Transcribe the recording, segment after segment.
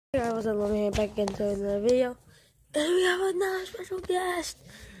Hey, I was alone here back into another video, and we have another special guest.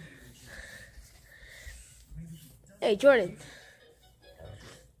 Hey, Jordan.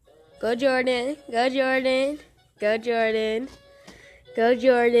 Go, Jordan. Go, Jordan. Go, Jordan. Go,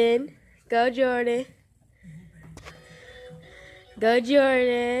 Jordan. Go, Jordan. Go, Jordan.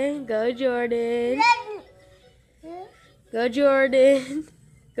 Go, Jordan. Go, Jordan.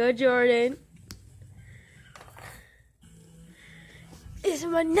 Go, Jordan. It's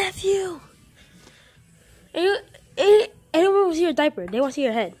my nephew. Anyone wants to see your diaper. They want to see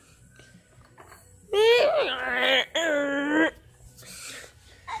your head.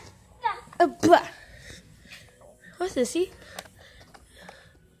 What's this? See?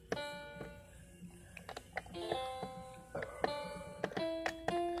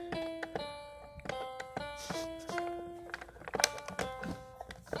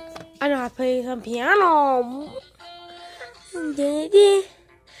 I know how to play some piano. You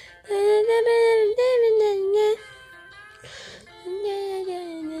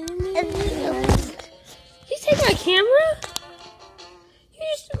take my camera? You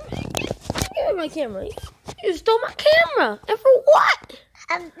just give me my camera. You stole my camera. And for what?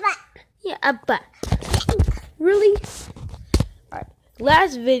 A butt. Yeah, a butt. Really? Alright.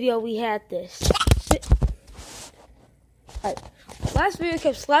 Last video we had this. Alright. Last video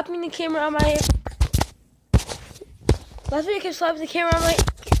kept slapping the camera on my head. Last video kept slapping the camera on my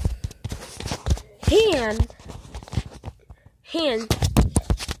hand.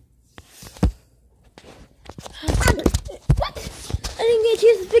 What? I didn't get a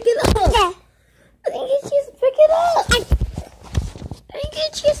chance to pick it up. I didn't get a chance to pick it up. I didn't get a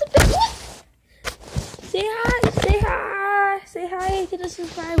chance to pick it up. Say hi. Say hi. Say hi to the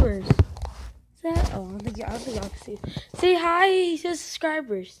subscribers. Say hi. Oh, I don't think y'all can see. Say hi to the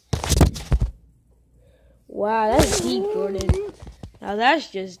subscribers. Wow, that's deep, Jordan. Now that's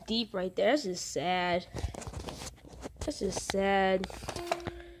just deep right there. That's just sad. That's just sad.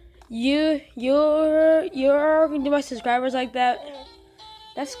 You're gonna do my subscribers like that?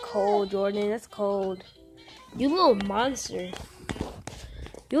 That's cold, Jordan. That's cold. You little monster.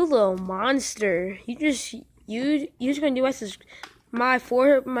 You little monster. You just gonna do my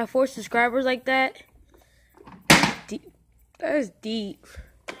four subscribers like that? Deep. That's deep.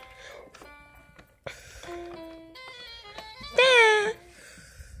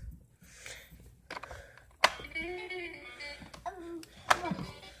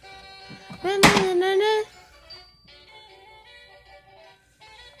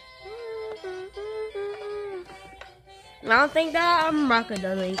 I don't think that I'm rocking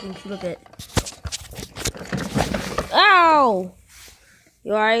does anything. Look at. Ow!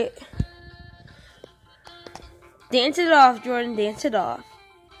 You alright? Dance it off, Jordan. Dance it off.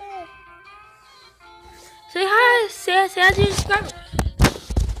 Say hi. Say hi to your subscribers.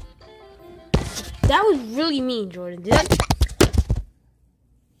 That was really mean, Jordan. Did that?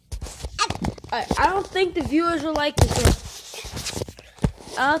 I don't think the viewers will like this one.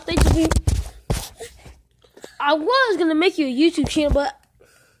 I don't think the viewers. I was gonna make you a YouTube channel, but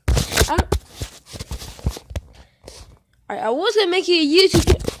I was gonna make you a YouTube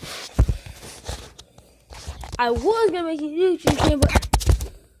channel. I was gonna make you a YouTube channel, but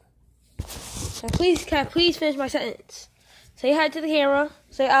can I please finish my sentence? Say hi to the camera.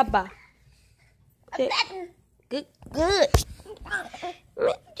 Say Abba. Say, good. Did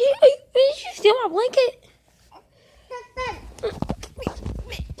you steal my blanket?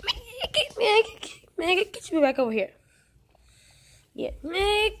 Man, get your boo back over here. Yeah,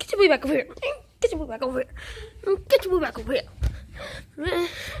 man, get your boo back over here. Get your boo back over here. Get your boo back over here.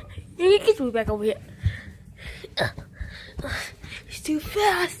 Get your boo back over here. He's too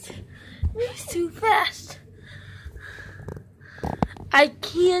fast. He's too fast. I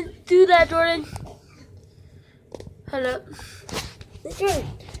can't do that, Jordan. Hold up. Jordan.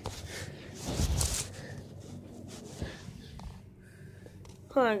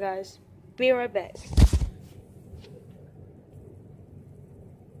 Hold on, guys. Be right back.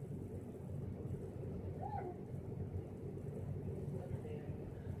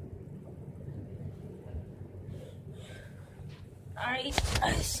 Alright,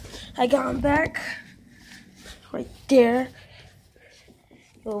 guys. I got him back. Right there.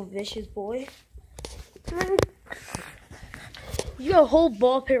 Little vicious boy. You got a whole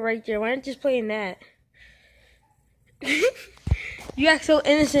ball pit right there. Why aren't you just playing that? You act so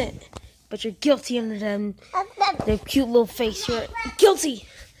innocent, but you're guilty under them. Their cute little face. You're guilty.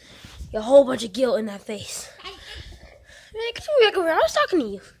 You got a whole bunch of guilt in that face. Man, get your back over here. I was talking to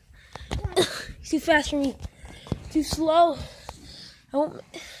you. He's too fast for me. Too slow. I won't.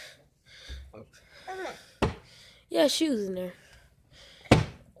 Yeah, shoes in there.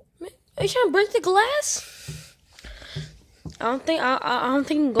 Are you trying to break the glass? I don't think I don't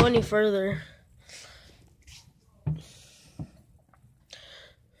think I can go any further.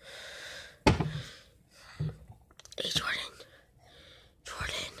 Hey Jordan.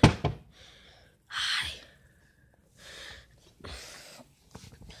 Hi.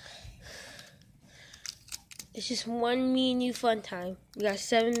 It's just one me and you fun time. We got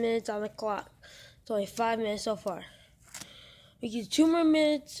 7 minutes on the clock. It's only 5 minutes so far. We get 2 more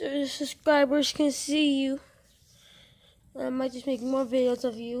minutes so the subscribers can see you. I might just make more videos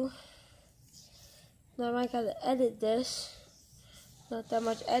of you. I might gotta edit this. Not that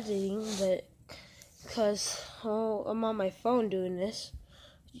much editing, but because I'm on my phone doing this.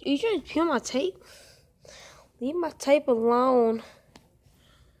 Are you trying to peel my tape? Leave my tape alone.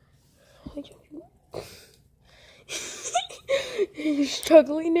 Are you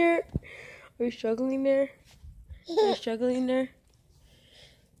struggling there? Are you struggling there? Are you struggling there?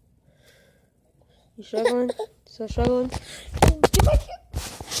 You struggling? Still struggling? Get back here.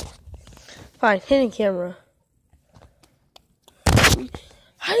 Fine, hidden camera.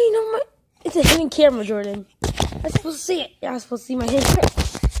 How do you know my... It's a hidden camera, Jordan. I'm supposed to see it. You're not supposed to see my hidden camera.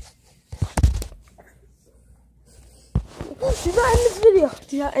 Do not end this video.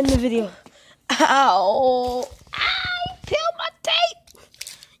 Do not end the video. Ow. You peeled my tape.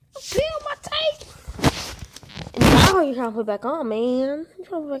 You peeled my tape. And now you're trying to put it back on, man. You're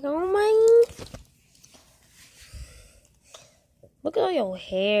trying to put it back on, man. Look at all your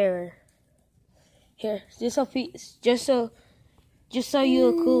hair. Here, just so you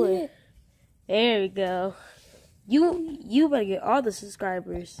look cooler. There we go. You better get all the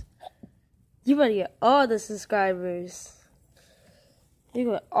subscribers. You better get all the subscribers. You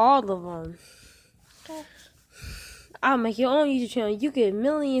get all of them. I'll make your own YouTube channel. You get 1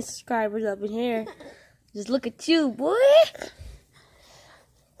 million subscribers up in here. Just look at you, boy.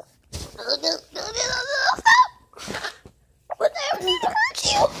 Whatever hurt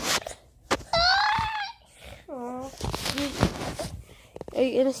you. Are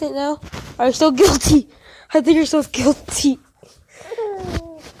you innocent now? Are you still guilty? I think you're still guilty.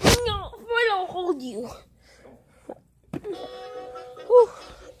 No, I don't hold you. Whew.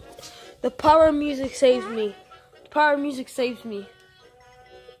 The power of music saves me. The power of music saves me.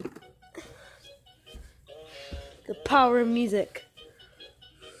 The power of music.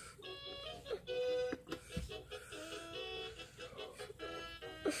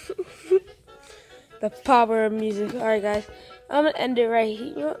 The power of music. Alright, guys. I'm gonna end it right here.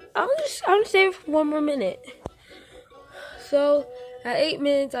 You know, I'm gonna save it for 1 more minute. So at 8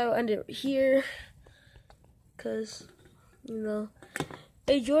 minutes, I will end it here. Cause, you know.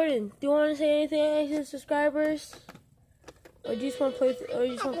 Hey Jordan, do you want to say anything to the subscribers, or do you just want to play?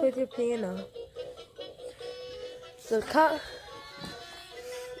 With your piano? So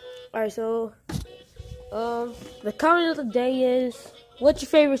alright. So the comment of the day is, what's your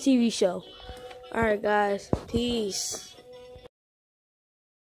favorite TV show? Alright, guys. Peace.